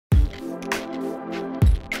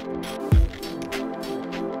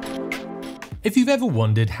If you've ever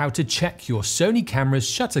wondered how to check your Sony camera's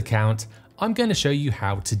shutter count, I'm going to show you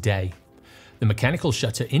how today. The mechanical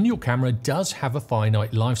shutter in your camera does have a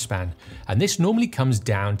finite lifespan, and this normally comes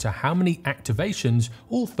down to how many activations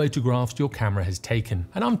or photographs your camera has taken.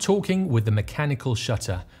 And I'm talking with the mechanical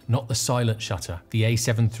shutter, not the silent shutter. The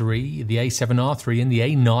A7 III, the A7R III and the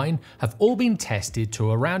A9 have all been tested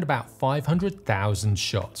to around about 500,000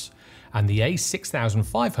 shots, and the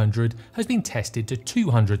A6500 has been tested to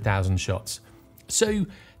 200,000 shots. So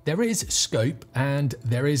there is scope and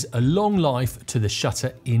there is a long life to the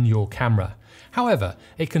shutter in your camera. However,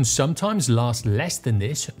 it can sometimes last less than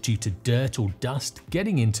this due to dirt or dust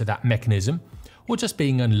getting into that mechanism, or just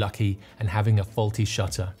being unlucky and having a faulty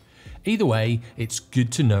shutter. Either way, it's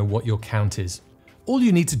good to know what your count is. All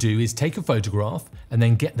you need to do is take a photograph and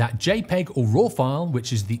then get that JPEG or RAW file,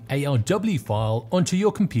 which is the ARW file, onto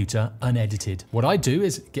your computer unedited. What I do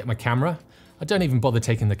is get my camera, I don't even bother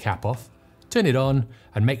taking the cap off, turn it on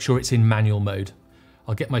and make sure it's in manual mode.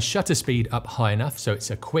 I'll get my shutter speed up high enough so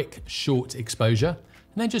it's a quick, short exposure,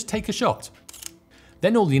 and then just take a shot.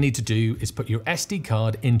 Then all you need to do is put your SD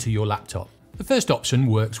card into your laptop. The first option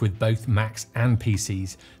works with both Macs and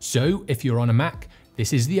PCs, so if you're on a Mac,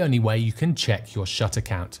 this is the only way you can check your shutter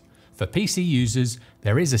count. For PC users,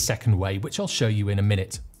 there is a second way, which I'll show you in a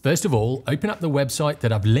minute. First of all, open up the website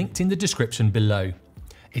that I've linked in the description below.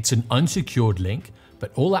 It's an unsecured link,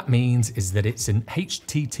 but all that means is that it's an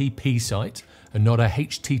HTTP site and not a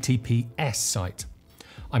HTTPS site.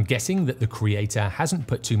 I'm guessing that the creator hasn't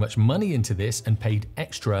put too much money into this and paid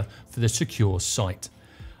extra for the secure site.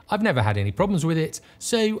 I've never had any problems with it,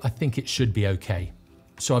 so I think it should be okay.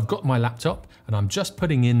 So I've got my laptop and I'm just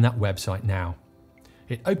putting in that website now.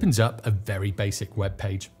 It opens up a very basic web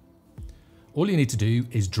page. All you need to do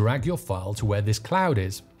is drag your file to where this cloud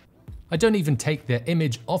is. I don't even take the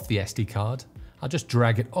image off the SD card. I'll just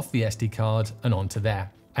drag it off the SD card and onto there.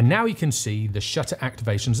 And now you can see the shutter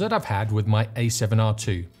activations that I've had with my A7R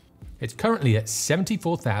II. It's currently at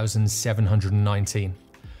 74,719,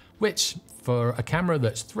 which for a camera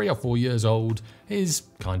that's 3 or 4 years old is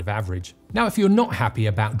kind of average. Now, if you're not happy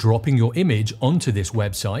about dropping your image onto this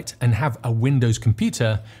website and have a Windows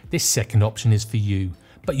computer, this second option is for you.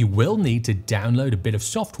 But you will need to download a bit of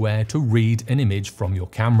software to read an image from your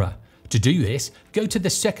camera. To do this, go to the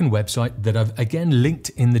second website that I've again linked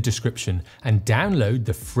in the description and download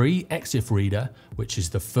the free EXIF reader, which is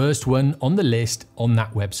the first one on the list on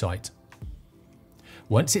that website.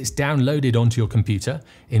 Once it's downloaded onto your computer,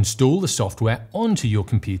 install the software onto your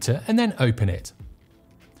computer and then open it.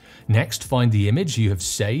 Next, find the image you have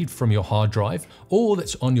saved from your hard drive or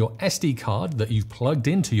that's on your SD card that you've plugged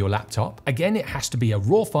into your laptop. Again, it has to be a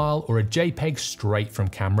RAW file or a JPEG straight from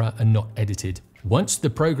camera and not edited. Once the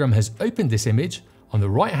program has opened this image, on the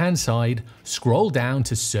right-hand side, scroll down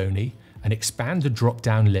to Sony and expand the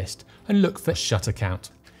drop-down list and look for shutter count.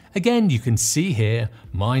 Again, you can see here,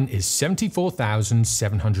 mine is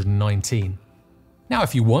 74,719. Now,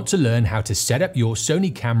 if you want to learn how to set up your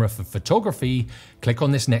Sony camera for photography, click on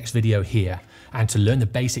this next video here. And to learn the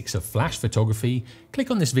basics of flash photography, click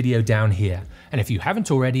on this video down here. And if you haven't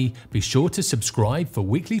already, be sure to subscribe for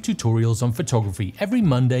weekly tutorials on photography every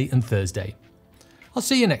Monday and Thursday. I'll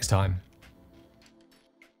see you next time.